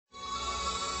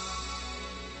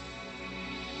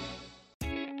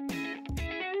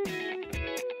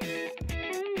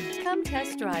Come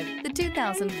test drive the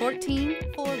 2014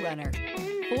 4Runner.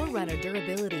 4Runner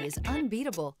durability is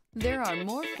unbeatable. There are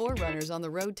more 4Runners on the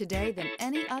road today than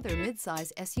any other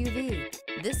midsize SUV.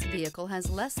 This vehicle has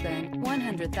less than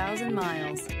 100,000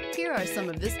 miles. Here are some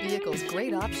of this vehicle's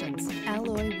great options: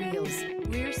 alloy wheels,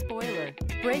 rear spoiler,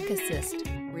 brake assist,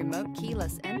 remote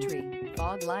keyless entry,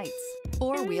 fog lights,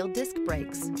 four-wheel disc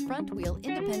brakes, front-wheel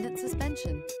independent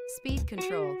suspension, speed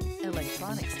control,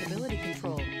 electronic stability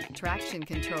control, traction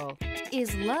control.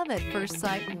 Is love at first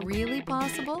sight really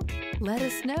possible? Let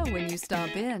us know when you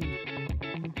stop in.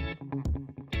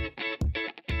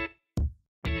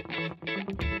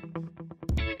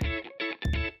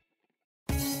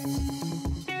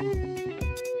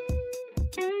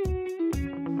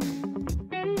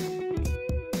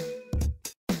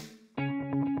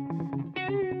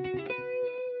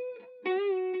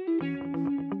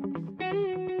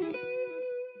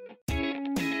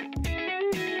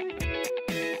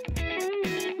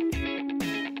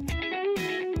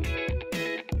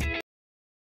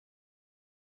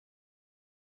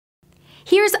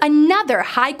 Here's another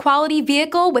high-quality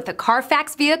vehicle with a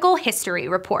Carfax Vehicle History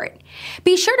Report.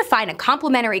 Be sure to find a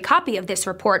complimentary copy of this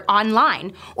report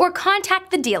online or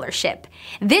contact the dealership.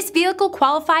 This vehicle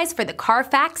qualifies for the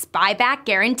Carfax Buyback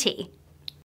Guarantee.